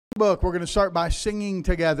book. We're going to start by singing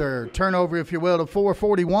together. Turn over, if you will, to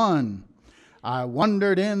 441. I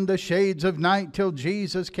wandered in the shades of night till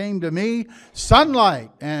Jesus came to me.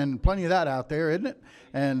 Sunlight, and plenty of that out there, isn't it?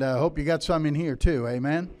 And I hope you got some in here too,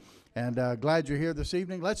 amen? And glad you're here this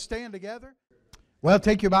evening. Let's stand together. Well,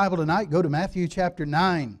 take your Bible tonight. Go to Matthew chapter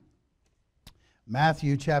 9.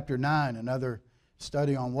 Matthew chapter 9, another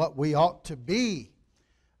study on what we ought to be.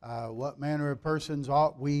 What manner of persons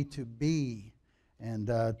ought we to be? And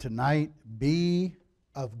tonight, be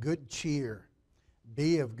of good cheer.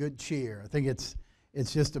 Be of good cheer. I think it's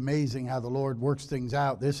just amazing how the Lord works things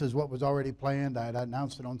out. This is what was already planned. I had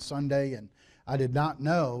announced it on Sunday, and I did not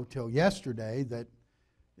know till yesterday that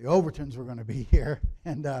the Overtons were going to be here.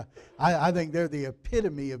 And I think they're the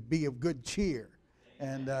epitome of be of good cheer.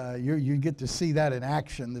 And you get to see that in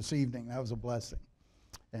action this evening. That was a blessing.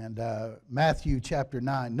 And Matthew chapter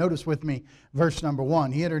 9. Notice with me verse number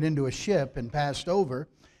 1. He entered into a ship and passed over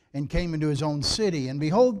and came into his own city. And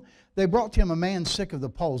behold, they brought to him a man sick of the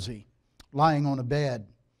palsy, lying on a bed.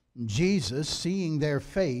 And Jesus, seeing their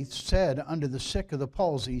faith, said unto the sick of the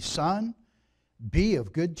palsy, Son, be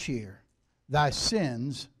of good cheer. Thy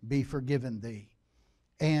sins be forgiven thee.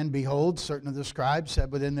 And behold, certain of the scribes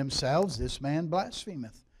said within themselves, This man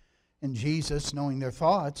blasphemeth. And Jesus, knowing their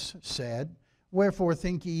thoughts, said, Wherefore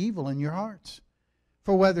think ye evil in your hearts?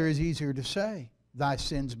 For whether is easier to say, Thy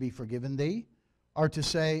sins be forgiven thee, or to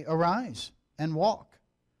say, Arise and walk?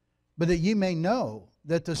 But that ye may know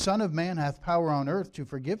that the Son of Man hath power on earth to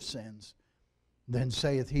forgive sins. Then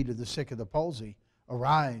saith he to the sick of the palsy,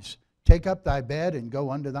 Arise, take up thy bed, and go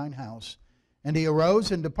unto thine house. And he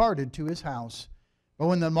arose and departed to his house. But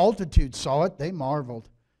when the multitude saw it, they marveled,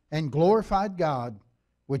 and glorified God,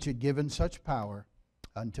 which had given such power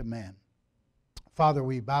unto men. Father,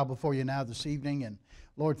 we bow before you now this evening, and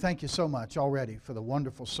Lord, thank you so much already for the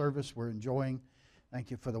wonderful service we're enjoying.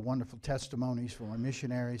 Thank you for the wonderful testimonies from our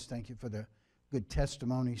missionaries. Thank you for the good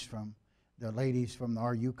testimonies from the ladies from the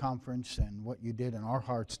RU conference and what you did in our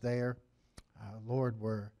hearts there. Lord,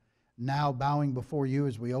 we're now bowing before you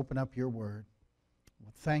as we open up your word.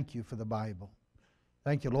 Well, thank you for the Bible.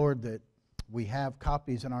 Thank you, Lord, that we have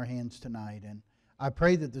copies in our hands tonight. And I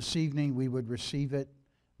pray that this evening we would receive it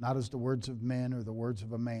not as the words of men or the words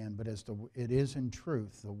of a man, but as it is in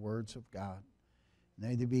truth the words of God.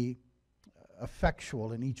 May they be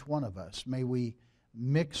effectual in each one of us. May we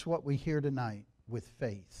mix what we hear tonight with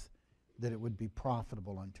faith, that it would be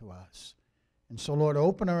profitable unto us. And so, Lord,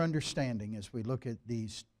 open our understanding as we look at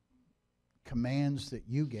these commands that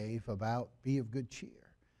you gave about be of good cheer.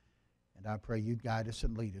 And I pray you'd guide us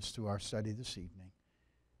and lead us through our study this evening.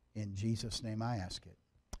 In Jesus' name I ask it.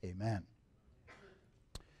 Amen.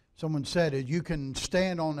 Someone said it, you can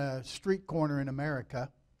stand on a street corner in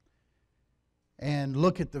America and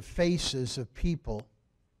look at the faces of people,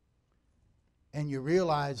 and you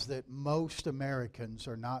realize that most Americans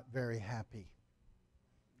are not very happy.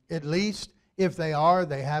 At least if they are,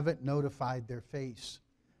 they haven't notified their face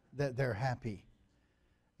that they're happy.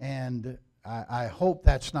 And I hope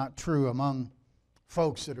that's not true among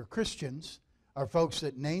folks that are Christians or folks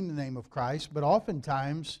that name the name of Christ, but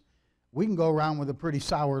oftentimes we can go around with a pretty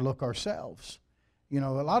sour look ourselves. You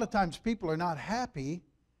know, a lot of times people are not happy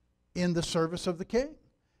in the service of the King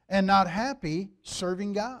and not happy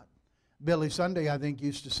serving God. Billy Sunday, I think,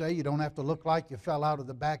 used to say, you don't have to look like you fell out of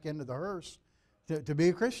the back end of the hearse to be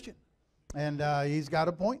a Christian. And he's got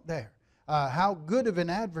a point there. How good of an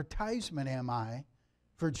advertisement am I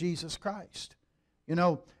for Jesus Christ? You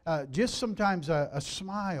know, just sometimes a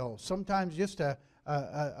smile, sometimes just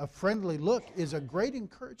a friendly look is a great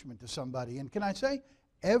encouragement to somebody. And can I say,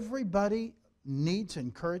 everybody needs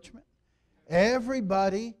encouragement.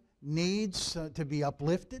 Everybody needs to be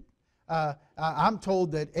uplifted. I'm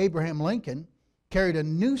told that Abraham Lincoln carried a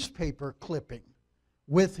newspaper clipping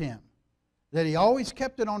with him, that he always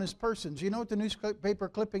kept it on his person. Do you know what the newspaper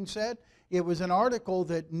clipping said? It was an article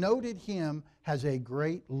that noted him as a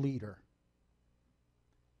great leader.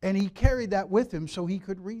 And he carried that with him so he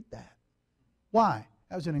could read that. Why?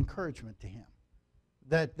 That was an encouragement to him,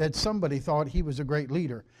 that somebody thought he was a great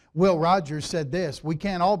leader. Will Rogers said this, we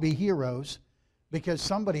can't all be heroes because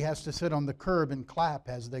somebody has to sit on the curb and clap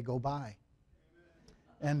as they go by.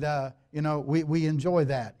 And, you know, we enjoy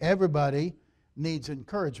that. Everybody needs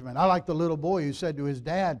encouragement. I like the little boy who said to his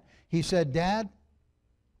dad, he said, Dad,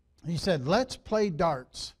 he said, let's play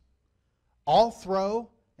darts. I'll throw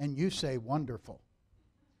and you say wonderful.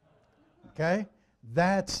 Okay?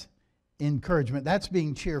 That's encouragement. That's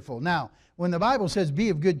being cheerful. Now, when the Bible says be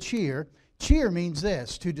of good cheer, cheer means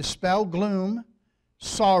this, to dispel gloom,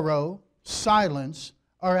 sorrow, silence,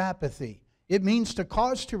 or apathy. It means to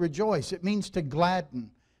cause to rejoice. It means to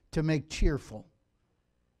gladden, to make cheerful.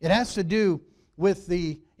 It has to do with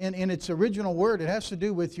in its original word, it has to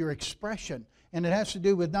do with your expression. And it has to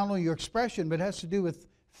do with not only your expression, but it has to do with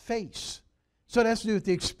face. So it has to do with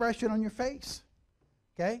the expression on your face.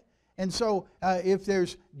 Okay? And so if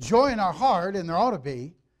there's joy in our heart, and there ought to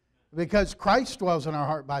be, because Christ dwells in our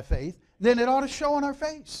heart by faith, then it ought to show on our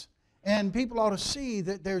face. And people ought to see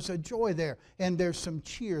that there's a joy there and there's some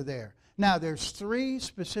cheer there. Now, there's 3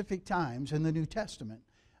 specific times in the New Testament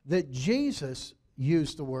that Jesus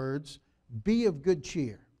used the words, be of good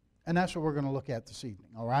cheer. And that's what we're going to look at this evening,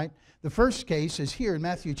 all right? The first case is here in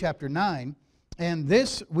Matthew chapter 9. And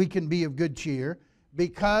this we can be of good cheer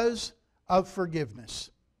because of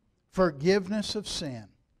forgiveness. Forgiveness of sin.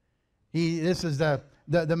 This is the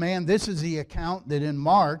man, this is the account that in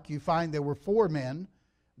Mark you find there were 4 men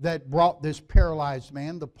that brought this paralyzed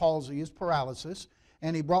man, the palsy is paralysis,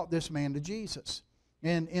 and he brought this man to Jesus.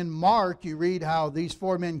 And in Mark you read how these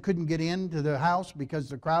 4 men couldn't get into the house because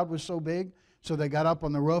the crowd was so big. So they got up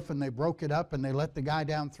on the roof and they broke it up and they let the guy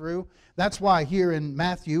down through. That's why here in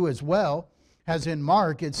Matthew as well, as in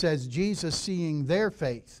Mark, it says Jesus seeing their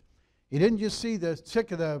faith. He didn't just see the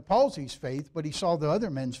sick of the palsy's faith, but he saw the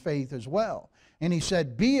other men's faith as well. And he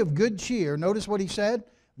said, be of good cheer. Notice what he said.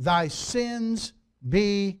 Thy sins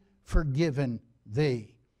be forgiven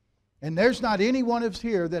thee. And there's not any one of us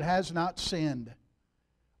here that has not sinned.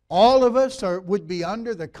 All of us would be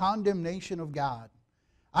under the condemnation of God.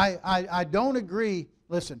 I don't agree,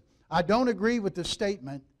 listen, I don't agree with the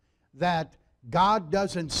statement that God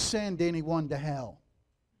doesn't send anyone to hell.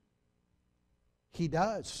 He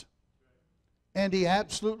does. And He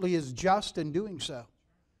absolutely is just in doing so.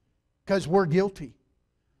 Because we're guilty.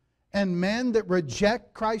 And men that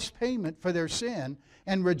reject Christ's payment for their sin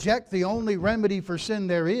and reject the only remedy for sin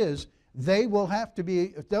there is, they will have to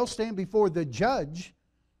be, they'll stand before the judge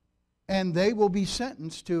and they will be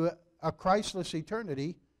sentenced to a Christless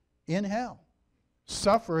eternity in hell,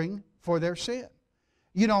 suffering for their sin.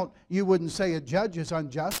 You wouldn't say a judge is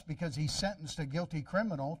unjust because he sentenced a guilty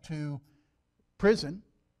criminal to prison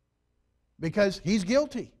because he's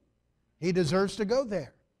guilty. He deserves to go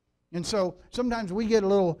there. And so sometimes we get a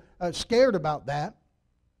little scared about that.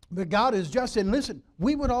 But God is just, and listen,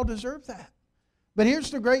 we would all deserve that. But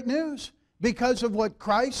here's the great news. Because of what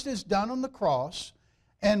Christ has done on the cross,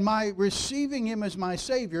 and my receiving Him as my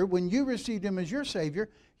Savior, when you received Him as your Savior,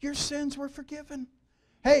 your sins were forgiven.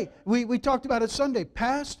 Hey, we talked about it Sunday.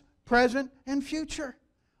 Past, present, and future.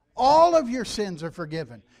 All of your sins are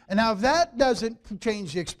forgiven. And now if that doesn't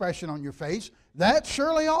change the expression on your face, that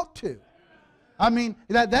surely ought to. I mean,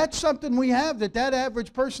 that's something we have that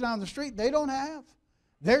average person on the street, they don't have.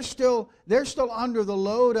 They're still under the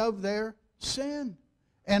load of their sin.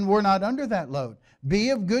 And we're not under that load. Be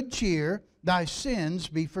of good cheer, thy sins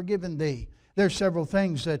be forgiven thee. There's several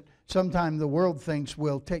things that sometimes the world thinks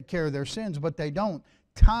will take care of their sins, but they don't.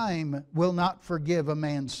 Time will not forgive a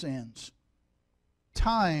man's sins.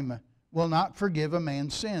 Time will not forgive a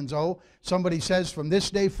man's sins. Oh, somebody says from this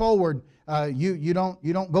day forward, you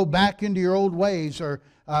don't go back into your old ways, or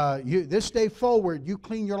this day forward you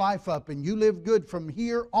clean your life up and you live good from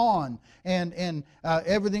here on, and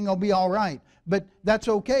everything will be all right. But that's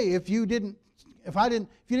okay if you didn't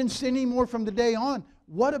sin anymore from the day on.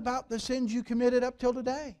 What about the sins you committed up till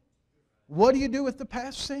today? What do you do with the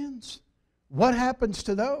past sins? What happens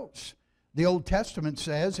to those? The Old Testament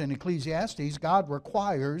says in Ecclesiastes, God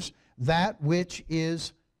requires that which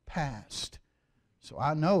is past. So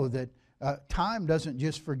I know that time doesn't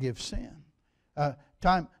just forgive sin.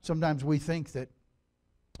 Sometimes we think that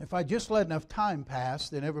if I just let enough time pass,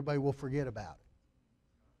 then everybody will forget about it.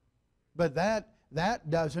 But that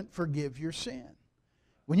doesn't forgive your sin.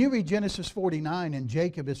 When you read Genesis 49 and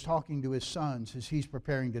Jacob is talking to his sons as he's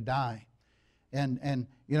preparing to die, and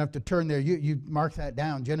you have to turn there, you mark that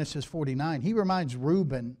down, Genesis 49. He reminds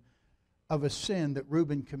Reuben of a sin that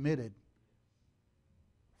Reuben committed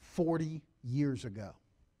 40 years ago.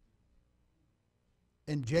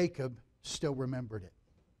 And Jacob still remembered it.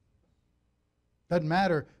 Doesn't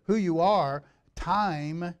matter who you are,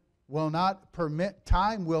 time will not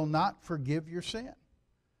forgive your sin.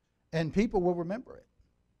 And people will remember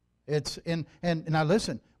it. And now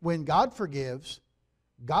listen, when God forgives,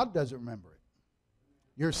 God doesn't remember it.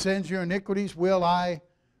 Your sins, your iniquities will I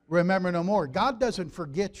remember no more. God doesn't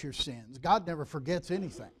forget your sins. God never forgets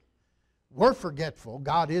anything. We're forgetful.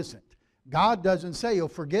 God isn't. God doesn't say He'll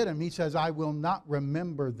forget them. He says, I will not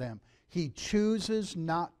remember them. He chooses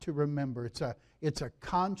not to remember. It's a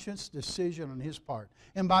conscious decision on His part.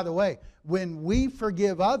 And by the way, when we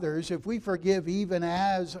forgive others, if we forgive even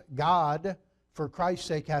as God, for Christ's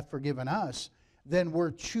sake, hath forgiven us, then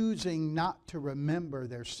we're choosing not to remember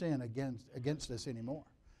their sin against us anymore.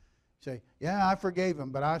 Say, yeah, I forgave them,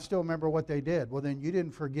 but I still remember what they did. Well, then you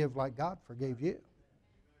didn't forgive like God forgave you.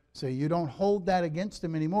 So you don't hold that against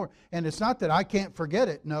them anymore. And it's not that I can't forget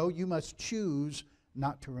it. No, you must choose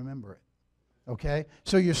not to remember it. Okay?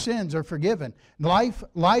 So your sins are forgiven. Life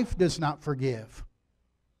does not forgive.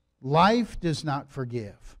 Life does not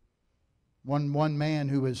forgive. One man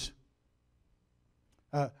who was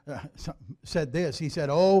said this. He said,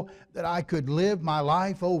 oh, that I could live my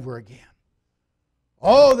life over again.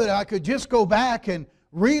 Oh, that I could just go back and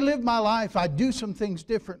relive my life. I'd do some things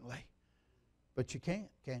differently. But you can't,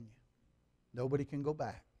 can you? Nobody can go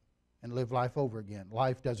back and live life over again.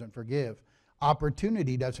 Life doesn't forgive.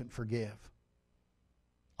 Opportunity doesn't forgive.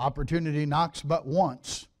 Opportunity knocks but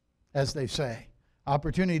once, as they say.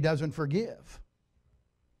 Opportunity doesn't forgive.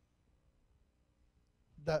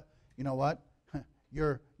 You know what?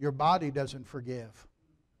 Your body doesn't forgive.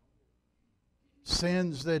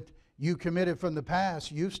 Sins that you committed from the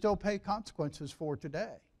past, you still pay consequences for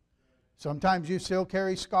today. Sometimes you still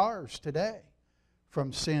carry scars today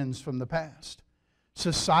from sins from the past.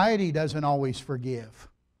 Society doesn't always forgive.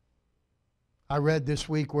 I read this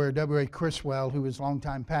week where W.A. Criswell, who was a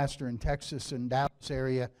longtime pastor in Texas and Dallas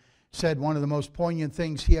area, said one of the most poignant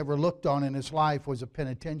things he ever looked on in his life was a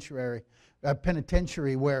penitentiary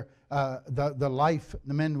where the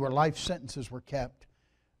men where life sentences were kept.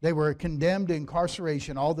 They were condemned to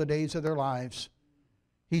incarceration all the days of their lives.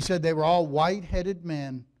 He said they were all white-headed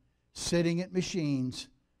men sitting at machines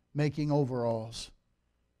making overalls.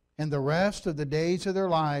 And the rest of the days of their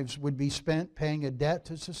lives would be spent paying a debt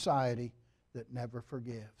to society that never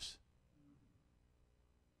forgives.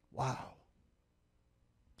 Wow.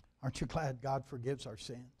 Aren't you glad God forgives our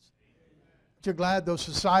sins? Aren't you glad though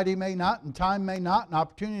society may not, and time may not, and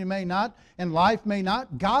opportunity may not, and life may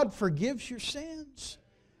not, God forgives your sins.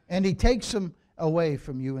 And He takes them away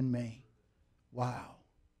from you and me. Wow.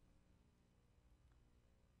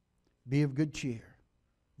 Be of good cheer.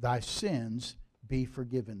 Thy sins be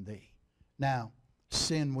forgiven thee. Now,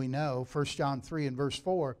 sin we know, 1 John 3 and verse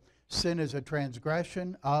 4, sin is a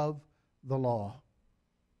transgression of the law.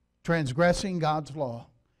 Transgressing God's law.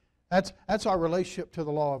 That's our relationship to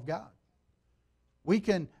the law of God. We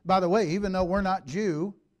can, by the way, even though we're not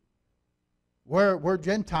Jew, we're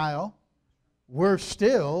Gentile, we're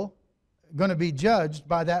still going to be judged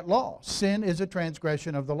by that law. Sin is a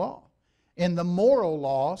transgression of the law. And the moral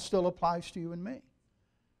law still applies to you and me.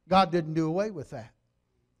 God didn't do away with that.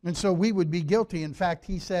 And so we would be guilty. In fact,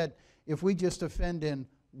 He said, if we just offend in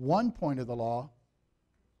one point of the law,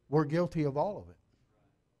 we're guilty of all of it.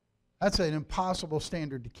 That's an impossible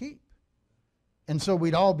standard to keep. And so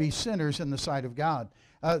we'd all be sinners in the sight of God.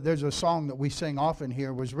 There's a song that we sing often here.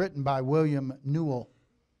 It was written by William Newell.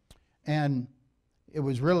 And it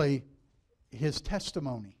was really his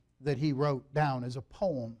testimony that he wrote down as a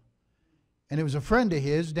poem. And it was a friend of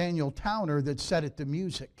his, Daniel Towner, that set it to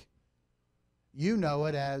music. You know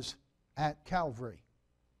it as At Calvary.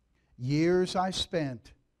 Years I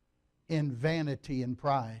spent in vanity and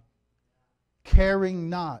pride, caring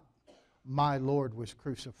not my Lord was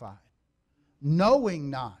crucified, knowing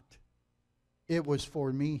not it was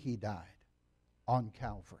for me He died on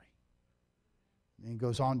Calvary. And he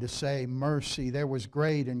goes on to say, mercy there was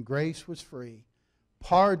great and grace was free.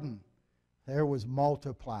 Pardon there was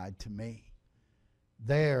multiplied to me.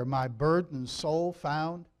 There my burdened soul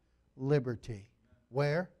found liberty.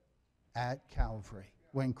 Where? At Calvary,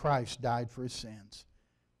 when Christ died for his sins.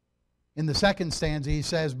 In the second stanza he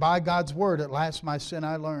says, by God's word at last my sin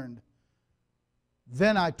I learned.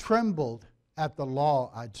 Then I trembled at the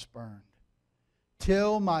law I'd spurned,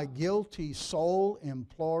 till my guilty soul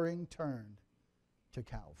imploring turned to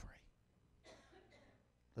Calvary.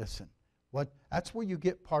 Listen, that's where you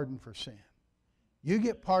get pardon for sin. You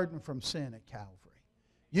get pardon from sin at Calvary.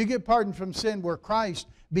 You get pardon from sin where Christ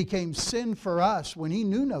became sin for us when He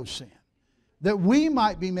knew no sin, that we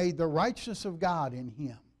might be made the righteousness of God in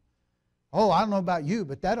Him. Oh, I don't know about you,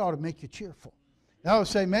 but that ought to make you cheerful. That ought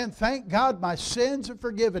to say, man, thank God my sins are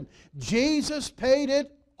forgiven. Jesus paid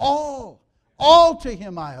it all. All to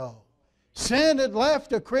Him I owe. Sin had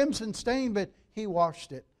left a crimson stain, but He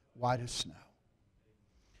washed it white as snow.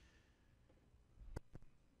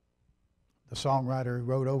 The songwriter who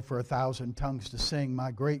wrote, oh, for 1,000 tongues to sing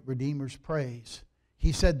my great Redeemer's praise.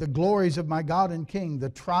 He said, the glories of my God and King, the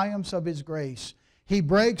triumphs of His grace. He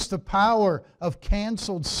breaks the power of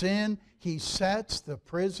canceled sin. He sets the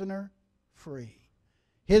prisoner free.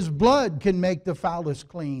 His blood can make the foulest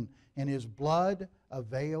clean, and His blood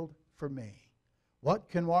availed for me. What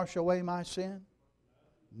can wash away my sin?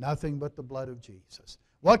 Nothing but the blood of Jesus.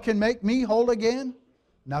 What can make me whole again?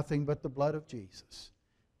 Nothing but the blood of Jesus.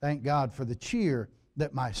 Thank God for the cheer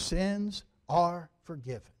that my sins are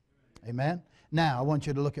forgiven. Amen. Now, I want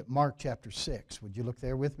you to look at Mark chapter 6. Would you look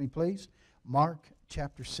there with me, please? Mark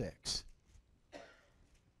chapter 6.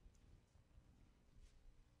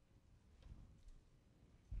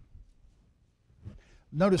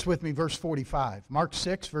 Notice with me verse 45. Mark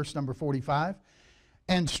 6, verse number 45.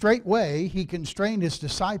 And straightway he constrained his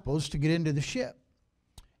disciples to get into the ship,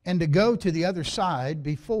 and to go to the other side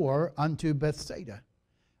before unto Bethsaida,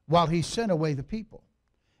 while he sent away the people.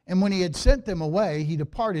 And when he had sent them away, he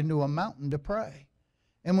departed into a mountain to pray.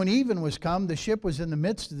 And when even was come, the ship was in the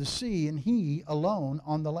midst of the sea, and he alone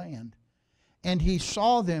on the land. And he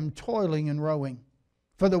saw them toiling and rowing,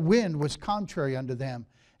 for the wind was contrary unto them.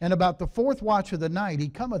 And about the fourth watch of the night he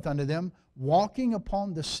cometh unto them, walking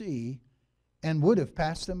upon the sea, and would have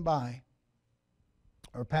passed them by,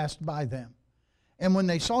 or passed by them. And when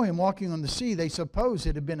they saw him walking on the sea, they supposed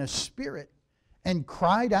it had been a spirit, and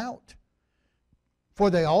cried out. For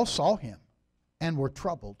they all saw him, and were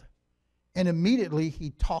troubled. And immediately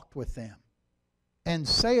he talked with them, and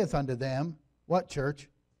saith unto them, what, church?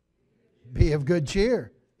 Be of good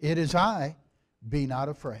cheer. It is I. Be not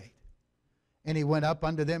afraid. And he went up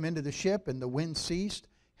unto them into the ship, and the wind ceased,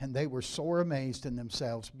 and they were sore amazed in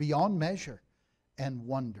themselves beyond measure, and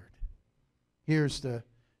wondered. Here's the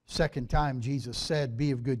second time Jesus said,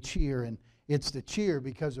 be of good cheer, and it's the cheer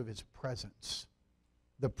because of his presence,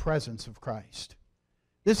 the presence of Christ.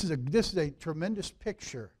 This is a tremendous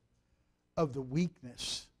picture of the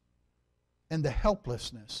weakness and the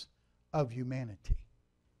helplessness of humanity.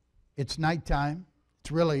 It's nighttime.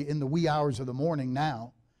 It's really in the wee hours of the morning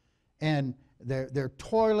now, and they're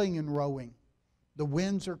toiling and rowing. The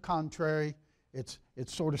winds are contrary. It's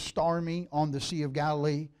sort of stormy on the Sea of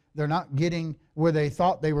Galilee. They're not getting where they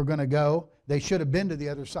thought they were going to go. They should have been to the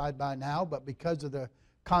other side by now, but because of the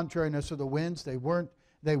contrariness of the winds, they weren't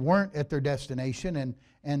at their destination.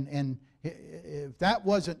 And if that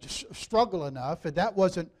wasn't struggle enough, if that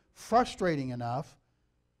wasn't frustrating enough,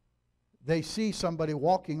 they see somebody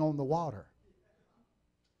walking on the water.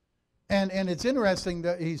 And it's interesting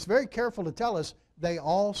that he's very careful to tell us they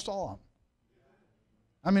all saw him.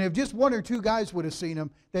 I mean, if just one or two guys would have seen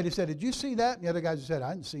him, they'd have said, did you see that? And the other guys would have said,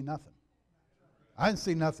 I didn't see nothing. I didn't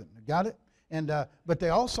see nothing. Got it? But they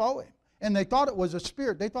all saw him. And they thought it was a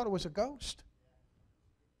spirit. They thought it was a ghost.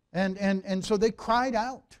 And so they cried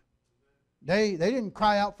out. They didn't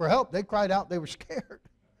cry out for help. They cried out they were scared.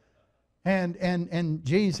 And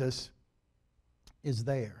Jesus is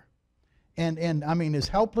there. And I mean, as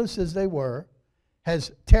helpless as they were,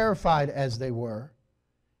 as terrified as they were,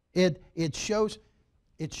 it shows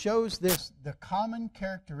the common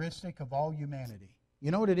characteristic of all humanity.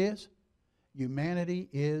 You know what it is? Humanity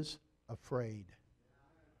is afraid.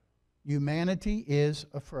 Humanity is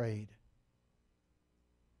afraid.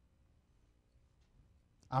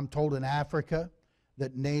 I'm told in Africa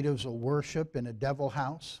that natives will worship in a devil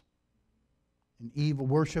house. And evil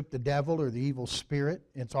worship the devil or the evil spirit.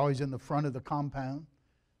 It's always in the front of the compound.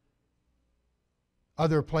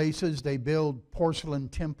 Other places they build porcelain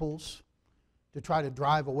temples to try to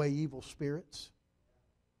drive away evil spirits.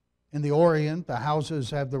 In the Orient, the houses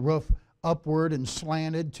have the roof upward and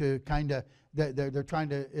slanted to kind of, they're trying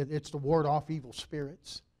to, it's to ward off evil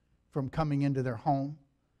spirits from coming into their home.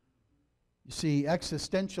 You see,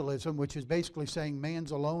 existentialism, which is basically saying man's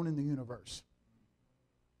alone in the universe.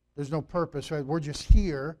 There's no purpose, right? We're just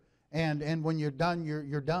here, and when you're done,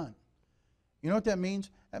 you're done. You know what that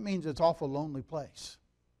means? That means it's an awful lonely place.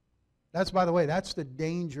 That's, by the way, that's the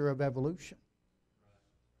danger of evolution.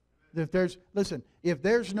 If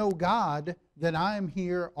there's no God, then I'm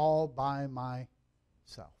here all by myself.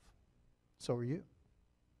 So are you.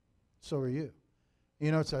 So are you.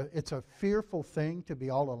 You know, it's a fearful thing to be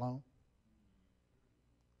all alone.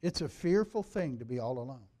 It's a fearful thing to be all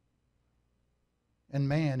alone. And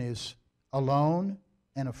man is alone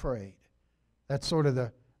and afraid. That's sort of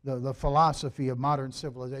the philosophy of modern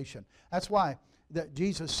civilization. That's why that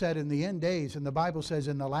Jesus said in the end days, and the Bible says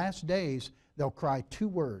in the last days, they'll cry two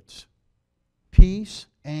words: peace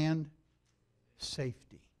and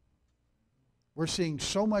safety. We're seeing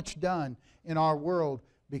so much done in our world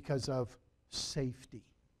because of safety.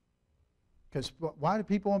 Because why do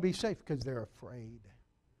people want to be safe? Because they're afraid.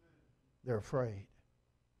 They're afraid.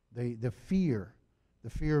 The fear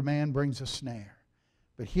of man brings a snare.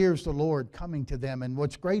 But here's the Lord coming to them. And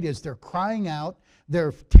what's great is they're crying out.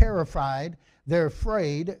 They're terrified. They're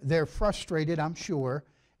afraid. They're frustrated, I'm sure.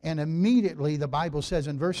 And immediately, the Bible says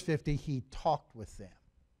in verse 50, he talked with them.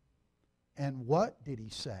 And what did he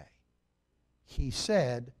say? He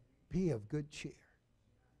said, be of good cheer.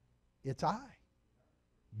 It's I.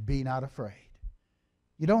 Be not afraid.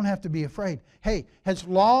 You don't have to be afraid. Hey, as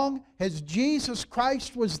long as Jesus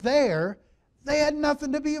Christ was there, they had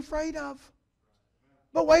nothing to be afraid of.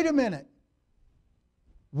 But wait a minute.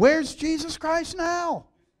 Where's Jesus Christ now?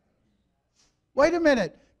 Wait a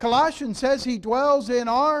minute. Colossians says He dwells in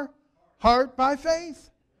our heart by faith.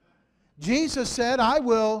 Jesus said, I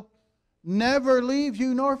will never leave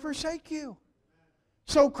you nor forsake you.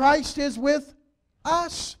 So Christ is with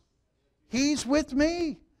us. He's with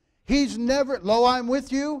me. He's never, lo, I'm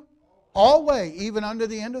with you always, even unto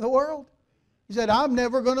the end of the world. He said, I'm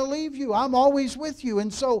never going to leave you. I'm always with you.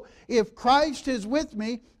 And so if Christ is with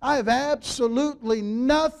me, I have absolutely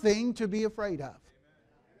nothing to be afraid of.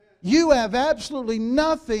 You have absolutely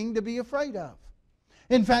nothing to be afraid of.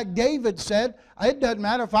 In fact, David said, it doesn't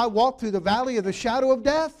matter if I walk through the valley of the shadow of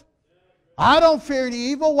death. I don't fear any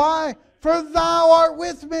evil. Why? For thou art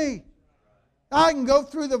with me. I can go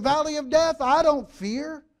through the valley of death. I don't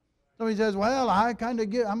fear. Somebody says, well,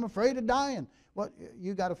 I'm afraid of dying. Well,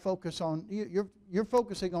 you got to focus on, you're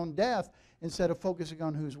focusing on death instead of focusing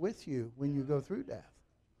on who's with you when you go through death.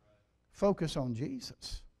 Focus on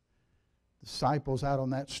Jesus. Disciples out on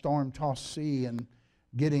that storm-tossed sea and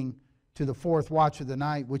getting to the fourth watch of the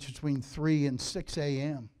night, which is between 3 and 6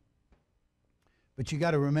 a.m. But you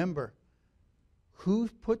got to remember, who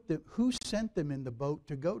sent them in the boat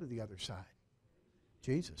to go to the other side?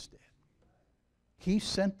 Jesus did. He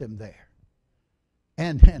sent them there.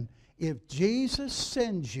 And if Jesus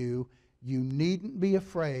sends you, you needn't be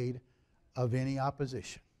afraid of any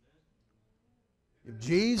opposition. If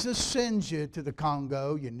Jesus sends you to the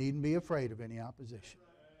Congo, you needn't be afraid of any opposition.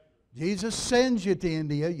 Jesus sends you to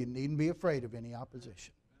India, you needn't be afraid of any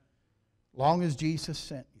opposition. Long as Jesus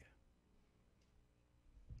sent you.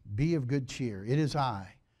 Be of good cheer. It is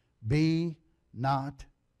I. Be not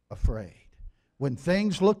afraid. When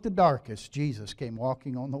things looked the darkest, Jesus came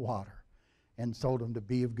walking on the water and told them to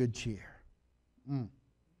be of good cheer.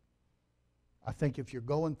 I think if you're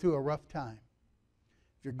going through a rough time,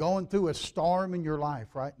 if you're going through a storm in your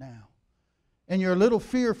life right now, and you're a little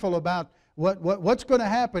fearful about what's going to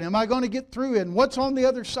happen, am I going to get through it, and what's on the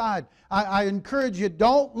other side, I encourage you,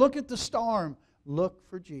 don't look at the storm. Look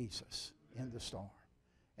for Jesus in the storm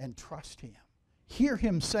and trust Him. Hear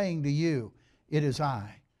Him saying to you, it is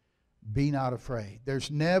I. Be not afraid. There's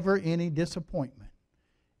never any disappointment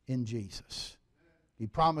in Jesus. He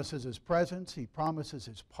promises His presence. He promises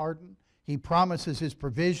His pardon. He promises His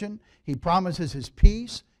provision. He promises His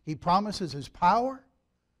peace. He promises His power.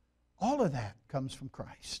 All of that comes from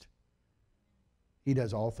Christ. He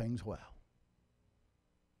does all things well.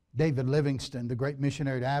 David Livingstone, the great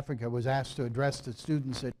missionary to Africa, was asked to address the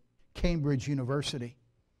students at Cambridge University.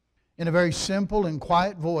 In a very simple and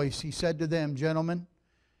quiet voice, he said to them, gentlemen,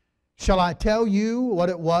 shall I tell you what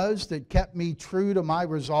it was that kept me true to my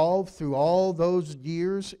resolve through all those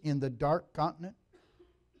years in the dark continent?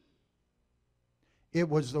 It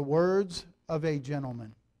was the words of a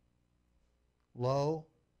gentleman. Lo,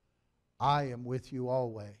 I am with you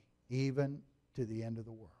always, even to the end of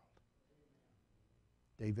the world.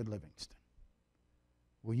 David Livingstone.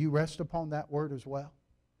 Will you rest upon that word as well?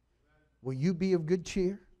 Will you be of good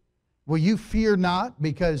cheer? Will you fear not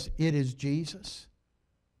because it is Jesus?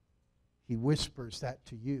 He whispers that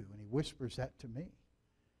to you, and He whispers that to me.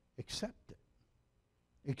 Accept it.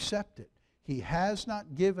 Accept it. He has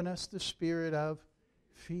not given us the spirit of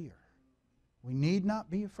fear. We need not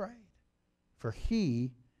be afraid, for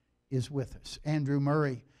He is with us. Andrew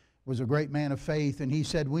Murray was a great man of faith, and he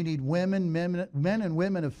said, we need men and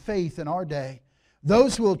women of faith in our day.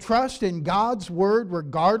 Those who will trust in God's Word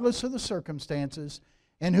regardless of the circumstances,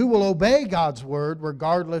 and who will obey God's Word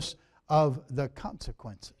regardless of the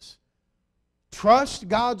consequences. Trust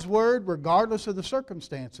God's Word regardless of the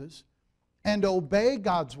circumstances, and obey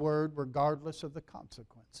God's Word regardless of the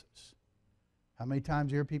consequences. How many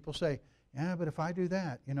times you hear people say, yeah, but if I do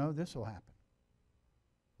that, this will happen.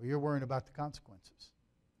 Well, you're worrying about the consequences.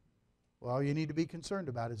 Well, all you need to be concerned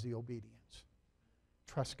about is the obedience.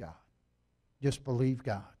 Trust God. Just believe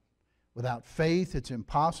God. Without faith, it's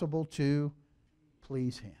impossible to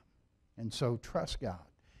please Him. And so trust God.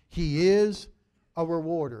 He is a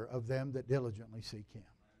rewarder of them that diligently seek Him.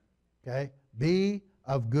 Okay? Be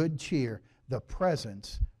of good cheer. The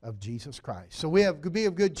presence of Jesus Christ. So we have be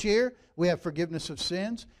of good cheer. We have forgiveness of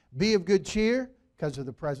sins. Be of good cheer because of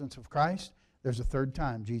the presence of Christ. There's a third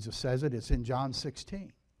time Jesus says it. It's in John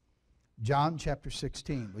 16. John chapter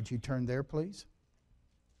 16. Would you turn there, please?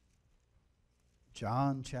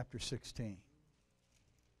 John chapter 16.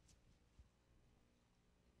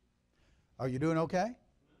 Are you doing okay?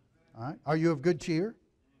 All right. Are you of good cheer?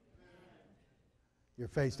 Your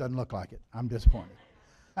face doesn't look like it. I'm disappointed.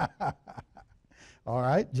 All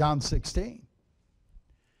right, John 16.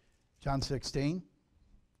 John 16.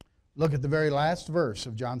 Look at the very last verse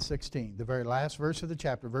of John 16, the very last verse of the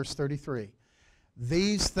chapter, verse 33.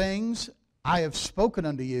 These things I have spoken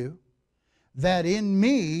unto you, that in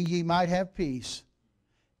me ye might have peace.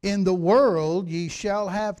 In the world ye shall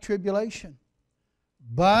have tribulation.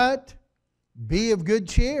 But be of good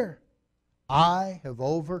cheer. I have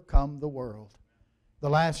overcome the world. The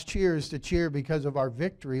last cheer is to cheer because of our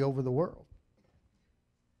victory over the world.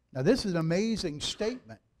 Now this is an amazing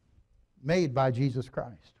statement made by Jesus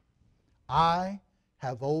Christ. I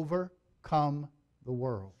have overcome the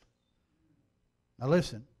world. Now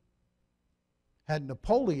listen, had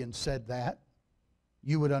Napoleon said that,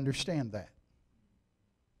 you would understand that.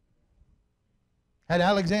 Had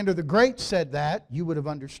Alexander the Great said that, you would have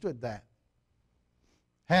understood that.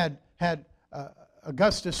 Had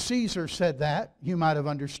Augustus Caesar said that, you might have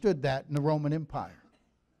understood that in the Roman Empire.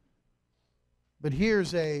 But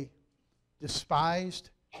here's a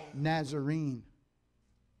despised Nazarene,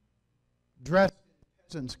 dressed in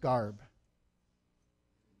peasant's garb.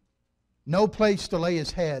 No place to lay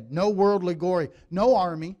his head, no worldly glory, no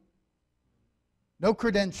army, no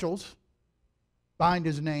credentials behind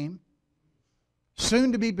his name.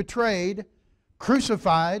 Soon to be betrayed,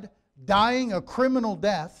 crucified, dying a criminal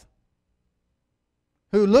death,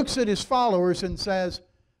 who looks at his followers and says,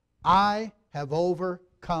 I have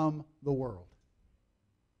overcome the world.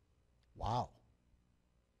 Wow.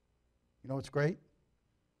 You know what's great?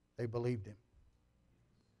 They believed him.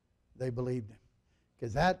 They believed him.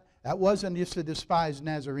 Because that wasn't just a despised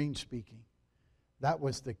Nazarene speaking. That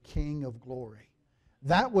was the King of glory.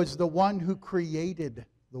 That was the one who created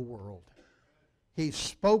the world. He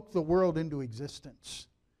spoke the world into existence.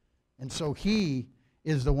 And so he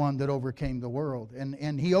is the one that overcame the world.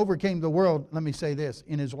 And he overcame the world, let me say this,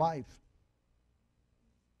 in his life.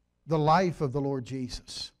 The life of the Lord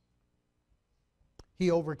Jesus. He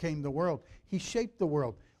overcame the world. He shaped the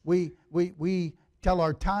world. We tell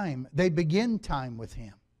our time, they begin time with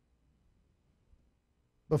him.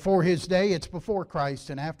 Before his day, it's before Christ.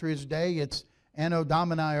 And after his day, it's Anno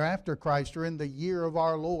Domini, or after Christ, or in the year of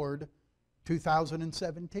our Lord,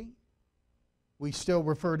 2017. We still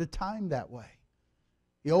refer to time that way.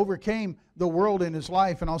 He overcame the world in his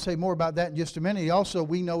life, and I'll say more about that in just a minute.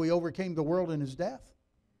 We know he overcame the world in his death.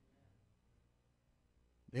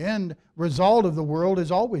 The end result of the world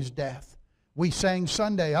is always death. We sang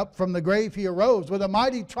Sunday, up from the grave he arose with a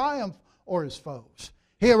mighty triumph o'er his foes.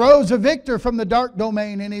 He arose a victor from the dark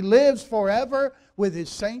domain, and he lives forever with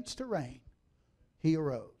his saints to reign. He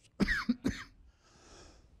arose.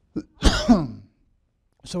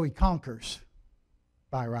 So he conquers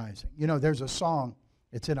by rising. You know, there's a song,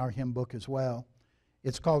 it's in our hymn book as well.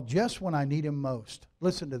 It's called Just When I Need Him Most.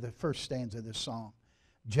 Listen to the first stanza of this song.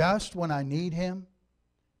 Just when I need him,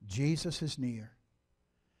 Jesus is near.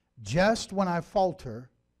 Just when I falter,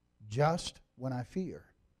 just when I fear.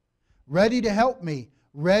 Ready to help me,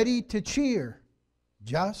 ready to cheer,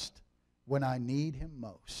 just when I need him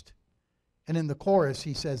most. And in the chorus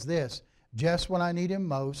he says this, just when I need him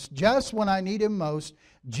most, just when I need him most,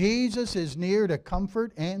 Jesus is near to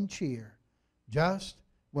comfort and cheer, just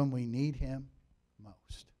when we need him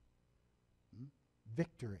most.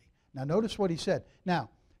 Victory. Now notice what he said. Now,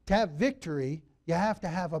 to have victory, you have to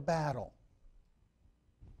have a battle.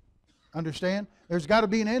 Understand? There's got to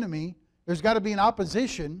be an enemy. There's got to be an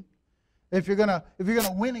opposition. If you're gonna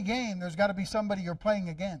win a game, there's got to be somebody you're playing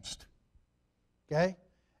against. Okay?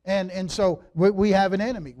 And so we have an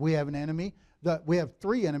enemy. We have an enemy. We have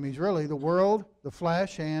three enemies, really. The world, the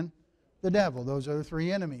flesh, and the devil. Those are the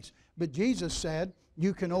three enemies. But Jesus said,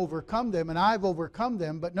 you can overcome them, and I've overcome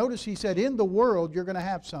them. But notice he said, in the world, you're going to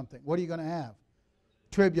have something. What are you going to have?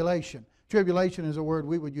 Tribulation. Tribulation is a word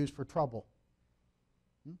we would use for trouble.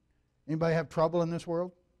 Anybody have trouble in this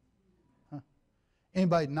world? Huh?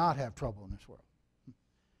 Anybody not have trouble in this world?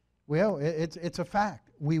 Well, it's a fact.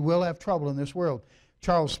 We will have trouble in this world.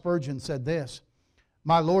 Charles Spurgeon said this,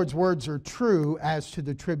 my Lord's words are true as to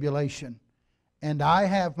the tribulation, and I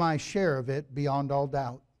have my share of it beyond all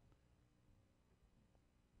doubt.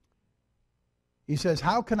 He says,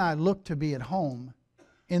 how can I look to be at home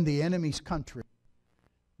in the enemy's country,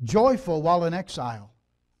 joyful while in exile,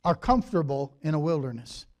 or comfortable in a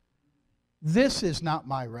wilderness? This is not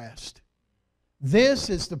my rest. This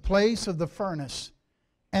is the place of the furnace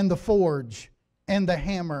and the forge and the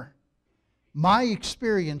hammer. My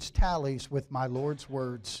experience tallies with my Lord's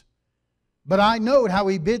words. But I note how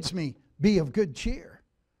he bids me be of good cheer.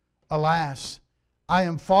 Alas, I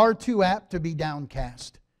am far too apt to be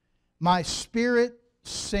downcast. My spirit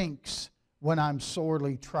sinks when I'm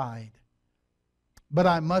sorely tried. But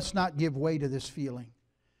I must not give way to this feeling.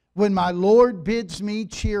 When my Lord bids me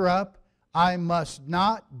cheer up, I must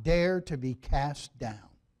not dare to be cast down.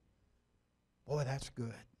 Boy, that's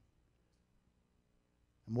good.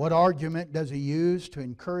 And what argument does He use to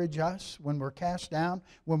encourage us when we're cast down,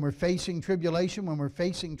 when we're facing tribulation, when we're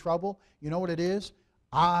facing trouble? You know what it is?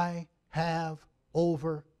 I have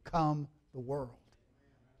overcome the world.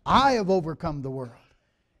 I have overcome the world.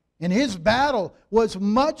 And His battle was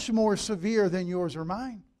much more severe than yours or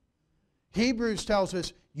mine. Hebrews tells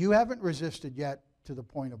us, you haven't resisted yet to the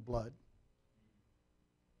point of blood.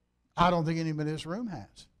 I don't think anybody in this room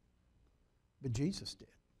has. But Jesus did.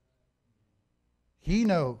 He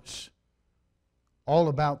knows all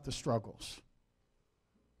about the struggles.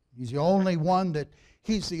 He's the only one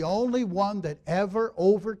that ever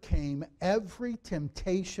overcame every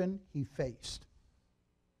temptation He faced.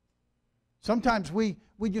 Sometimes we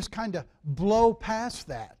just kind of blow past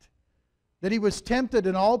that. That He was tempted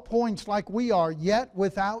in all points like we are, yet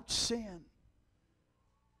without sin.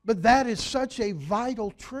 But that is such a vital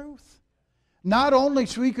truth. Not only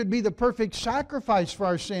so He could be the perfect sacrifice for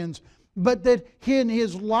our sins, but that in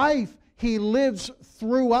His life He lives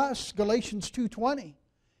through us. Galatians 2:20.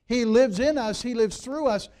 He lives in us, He lives through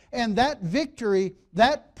us. And that victory,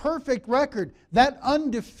 that perfect record, that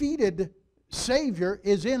undefeated Savior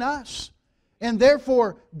is in us. And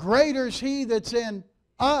therefore, greater is He that's in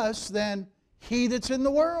us than he that's in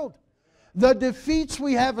the world. The defeats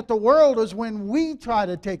we have at the world is when we try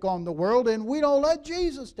to take on the world and we don't let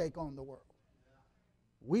Jesus take on the world.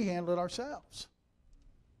 We handle it ourselves.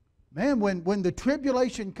 Man, when the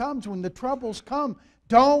tribulation comes, when the troubles come,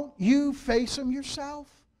 don't you face them yourself.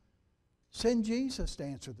 Send Jesus to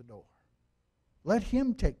answer the door. Let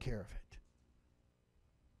Him take care of it.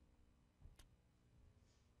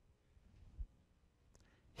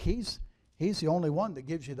 He's the only one that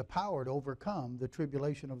gives you the power to overcome the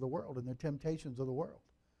tribulation of the world and the temptations of the world.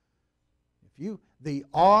 The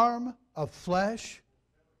arm of flesh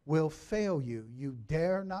will fail you. You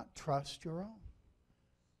dare not trust your own.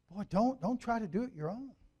 Boy, don't try to do it your own.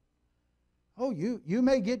 Oh, you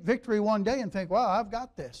may get victory one day and think, well, I've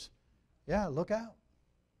got this. Yeah, look out.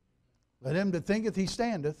 Let him that thinketh he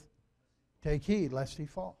standeth take heed lest he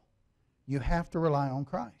fall. You have to rely on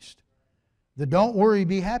Christ. The don't worry,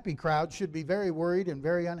 be happy crowd should be very worried and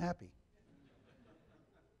very unhappy.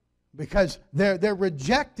 Because they're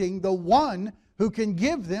rejecting the one who can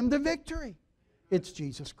give them the victory. It's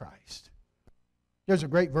Jesus Christ. There's a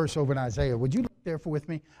great verse over in Isaiah. Would you look there with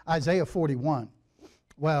me? Isaiah 41.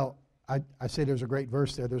 Well, I say there's a great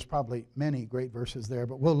verse there. There's probably many great verses there,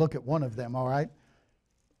 but we'll look at one of them, all right?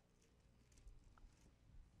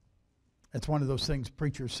 It's one of those things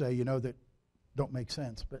preachers say, that don't make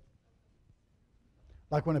sense. But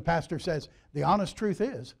like when a pastor says, the honest truth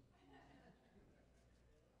is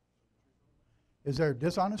there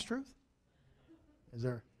dishonest truth? Is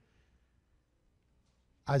there?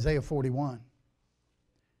 Isaiah 41.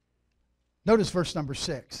 Notice verse number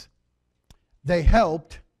 6. They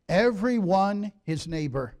helped every one his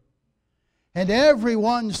neighbor, and every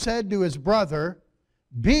one said to his brother,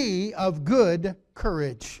 be of good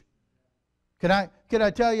courage. Can I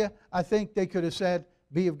tell you, I think they could have said,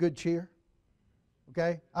 be of good cheer.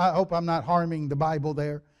 Okay? I hope I'm not harming the Bible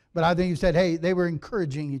there, but I think you said, hey, they were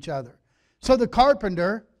encouraging each other. So the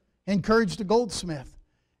carpenter encouraged the goldsmith,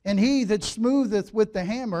 and he that smootheth with the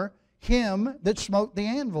hammer, him that smote the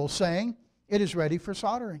anvil, saying, it is ready for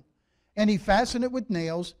soldering. And he fastened it with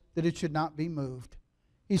nails, that it should not be moved.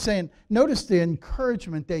 He's saying, notice the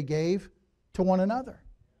encouragement they gave to one another.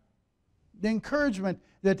 The encouragement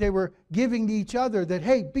that they were giving to each other, that,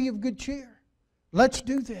 hey, be of good cheer. Let's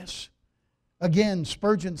do this. Again,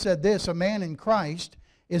 Spurgeon said this, a man in Christ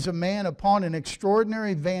is a man upon an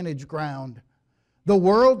extraordinary vantage ground. The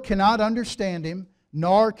world cannot understand him,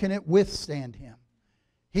 nor can it withstand him.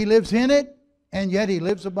 He lives in it, and yet he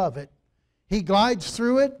lives above it. He glides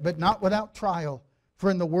through it, but not without trial.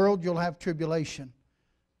 For in the world you'll have tribulation.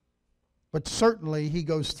 But certainly he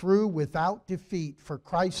goes through without defeat. For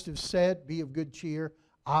Christ has said, be of good cheer,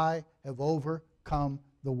 I have overcome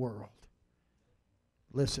the world.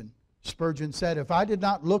 Listen, Spurgeon said, if I did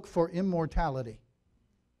not look for immortality,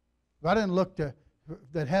 if I didn't look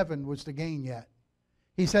that heaven was the gain yet.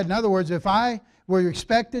 He said, in other words, if I were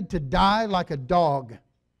expected to die like a dog,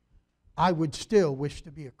 I would still wish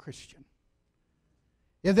to be a Christian.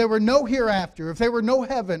 If there were no hereafter, if there were no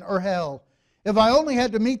heaven or hell, if I only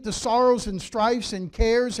had to meet the sorrows and strifes and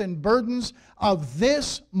cares and burdens of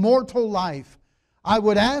this mortal life, I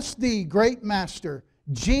would ask Thee, great Master,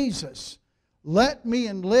 Jesus, let me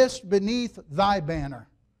enlist beneath Thy banner.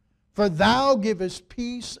 For thou givest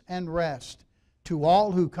peace and rest to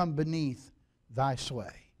all who come beneath thy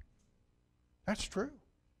sway. That's true.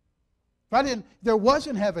 If there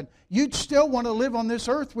wasn't heaven, you'd still want to live on this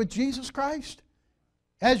earth with Jesus Christ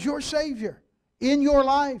as your Savior in your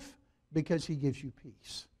life, because He gives you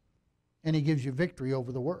peace and He gives you victory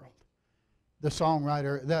over the world. The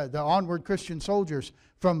songwriter, the onward Christian soldiers,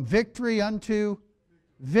 from victory unto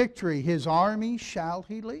victory, His army shall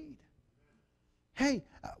He lead. Hey,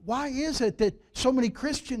 why is it that so many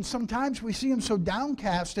Christians, sometimes we see them so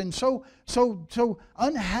downcast and so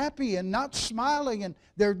unhappy and not smiling, and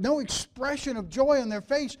there's no expression of joy on their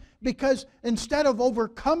face? Because instead of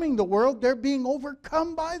overcoming the world, they're being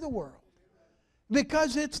overcome by the world.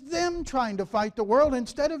 Because it's them trying to fight the world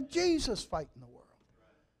instead of Jesus fighting the world.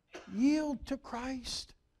 Yield to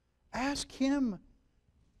Christ. Ask Him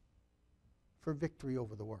for victory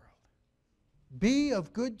over the world. Be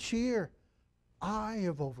of good cheer. I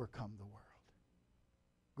have overcome the world.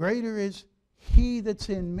 Greater is He that's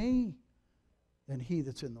in me than he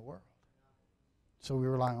that's in the world. So we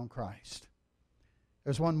rely on Christ.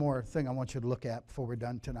 There's one more thing I want you to look at before we're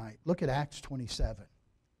done tonight. Look at Acts 27.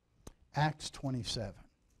 Acts 27.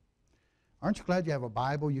 Aren't you glad you have a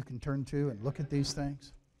Bible you can turn to and look at these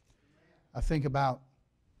things? I think about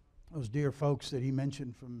those dear folks that he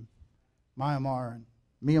mentioned from Myanmar,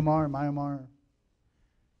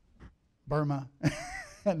 Burma.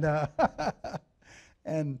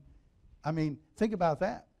 and I mean, think about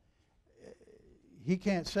that. He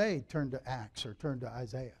can't say turn to Acts or turn to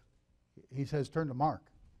Isaiah. He says turn to Mark.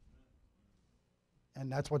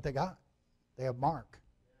 And that's what they got. They have Mark.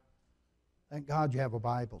 Thank God you have a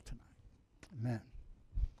Bible tonight. Amen.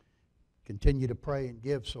 Continue to pray and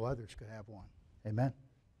give so others could have one. Amen.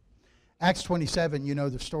 Acts 27, you know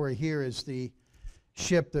the story here, is the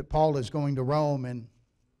ship that Paul is going to Rome, and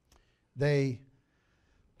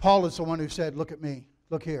Paul is the one who said, look at me,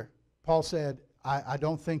 look here. Paul said, I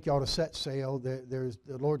don't think you ought to set sail. The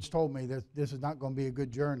Lord's told me that this is not going to be a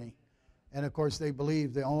good journey. And of course they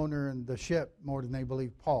believe the owner and the ship more than they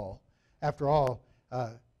believe Paul. After all,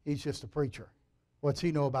 he's just a preacher. What's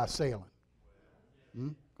he know about sailing?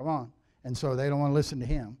 Come on. And so they don't want to listen to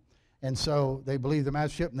him. And so they believed the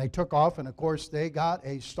master ship, and they took off, and of course they got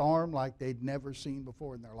a storm like they'd never seen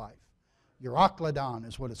before in their life. Euroclydon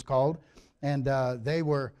is what it's called. And they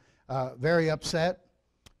were very upset.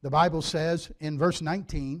 The Bible says in verse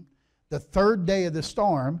 19, the third day of the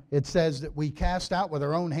storm, it says that we cast out with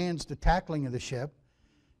our own hands the tackling of the ship.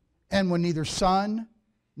 And when neither sun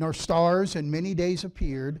nor stars in many days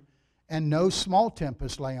appeared, and no small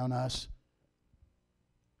tempest lay on us,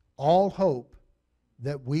 all hope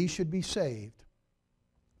that we should be saved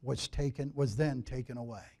was then taken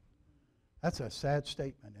away. That's a sad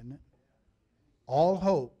statement, isn't it? All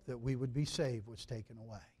hope that we would be saved was taken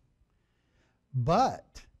away.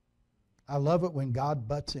 But, I love it when God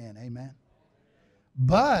butts in, amen?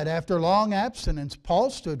 But after long abstinence, Paul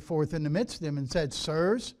stood forth in the midst of them and said,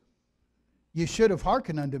 Sirs, you should have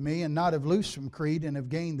hearkened unto me, and not have loosed from Crete, and have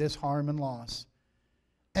gained this harm and loss.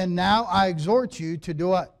 And now I exhort you to do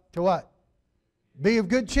what? To what? Be of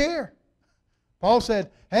good cheer. Paul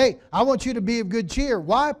said, hey, I want you to be of good cheer.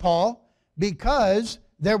 Why, Paul? Because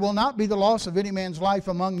there will not be the loss of any man's life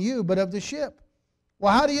among you, but of the ship.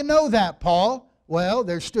 Well, how do you know that, Paul? Well,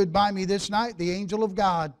 there stood by me this night the angel of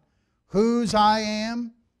God, whose I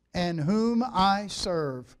am and whom I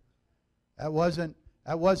serve. That wasn't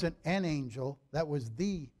an angel. That was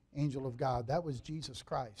the angel of God. That was Jesus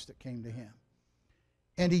Christ that came to him.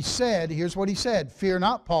 And he said, here's what he said, Fear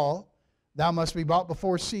not, Paul, thou must be brought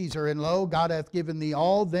before Caesar, and lo, God hath given thee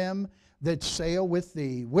all them that sail with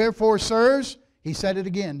thee. Wherefore, sirs, he said it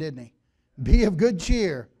again, didn't he? Be of good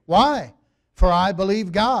cheer. Why? For I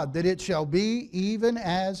believe God, that it shall be even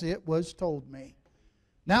as it was told me.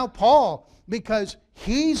 Now Paul, because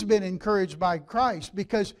he's been encouraged by Christ,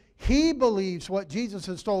 because he believes what Jesus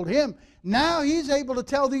has told him, now he's able to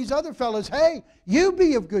tell these other fellows, hey, you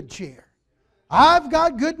be of good cheer. I've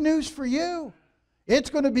got good news for you. It's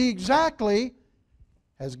going to be exactly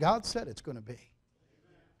as God said it's going to be.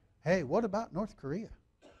 Hey, what about North Korea?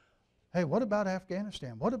 Hey, what about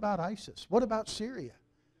Afghanistan? What about ISIS? What about Syria?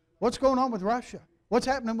 What's going on with Russia? What's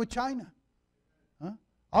happening with China? Huh?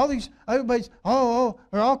 All these, everybody's,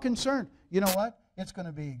 they're all concerned. You know what? It's going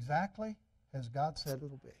to be exactly as God said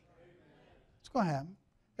it'll be. It's going to happen.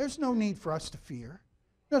 There's no need for us to fear.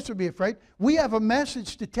 No need to be afraid. We have a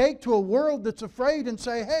message to take to a world that's afraid and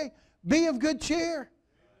say, hey, be of good cheer,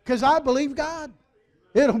 because I believe God.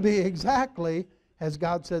 It'll be exactly as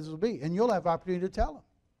God says it'll be. And you'll have opportunity to tell them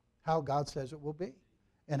how God says it will be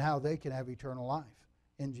and how they can have eternal life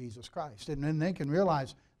in Jesus Christ. And then they can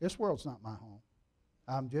realize This world's not my home.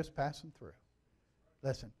 I'm just passing through.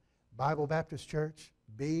 Listen, Bible Baptist Church,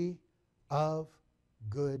 be of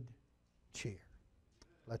good cheer.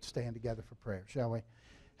 Let's stand together for prayer, shall we?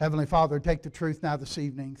 Heavenly Father, take the truth now this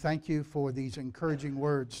evening. Thank you for these encouraging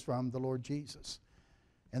words from the Lord Jesus.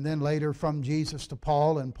 And then later from Jesus to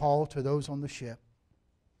Paul and Paul to those on the ship.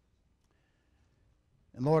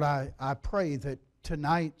 And Lord, I pray that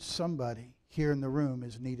tonight somebody here in the room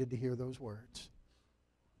is needed to hear those words.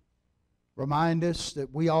 Remind us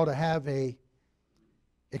that we ought to have a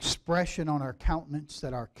expression on our countenance,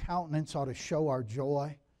 that our countenance ought to show our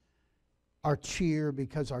joy, our cheer,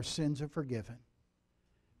 because our sins are forgiven.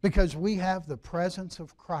 Because we have the presence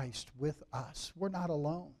of Christ with us. We're not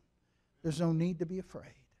alone. There's no need to be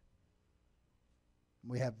afraid.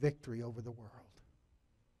 We have victory over the world.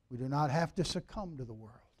 We do not have to succumb to the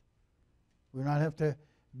world. We do not have to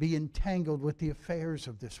be entangled with the affairs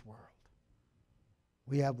of this world.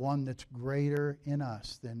 We have one that's greater in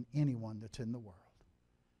us than anyone that's in the world.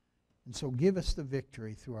 And so give us the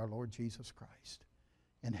victory through our Lord Jesus Christ.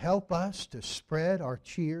 And help us to spread our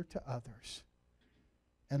cheer to others.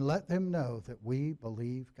 And let them know that we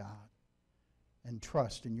believe God and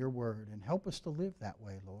trust in your word. And help us to live that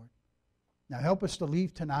way, Lord. Now help us to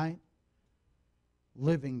leave tonight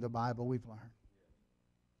living the Bible we've learned.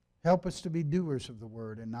 Help us to be doers of the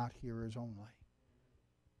word and not hearers only.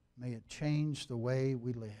 May it change the way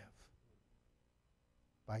we live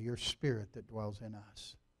by your Spirit that dwells in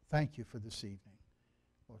us. Thank you for this evening.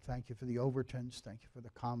 Lord, thank you for the Overtons. Thank you for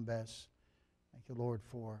the Combes. Thank you, Lord,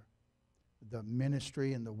 for the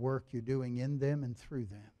ministry and the work you're doing in them and through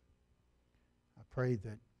them. I pray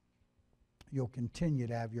that you'll continue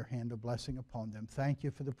to have your hand of blessing upon them. Thank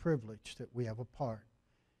you for the privilege that we have a part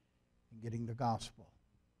in getting the gospel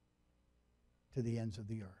to the ends of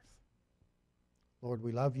the earth. Lord,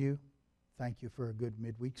 we love you. Thank you for a good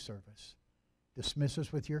midweek service. Dismiss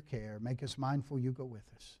us with your care. Make us mindful you go with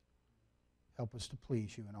us. Help us to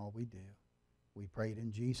please you in all we do. We pray it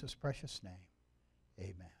in Jesus' precious name.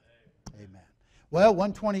 Amen. Amen. Well,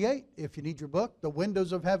 128, if you need your book, the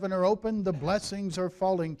windows of heaven are open. The blessings are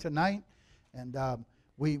falling tonight. And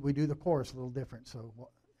we do the chorus a little different, so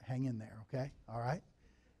hang in there, okay? All right?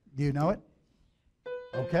 Do you know it?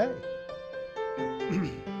 Okay.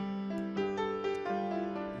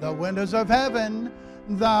 The windows of heaven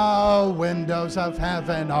are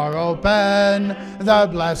open. The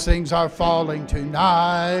blessings are falling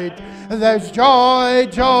tonight. There's joy,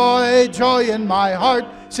 joy, joy in my heart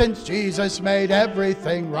since Jesus made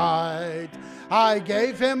everything right. I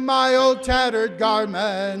gave him my old tattered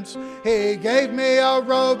garments. He gave me a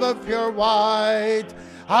robe of pure white.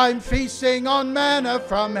 I'm feasting on manna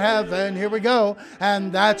from heaven. Here we go.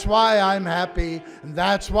 And that's why I'm happy.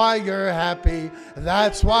 That's why you're happy.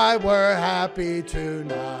 That's why we're happy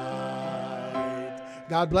tonight.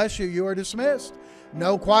 God bless you. You are dismissed.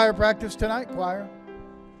 No choir practice tonight, choir.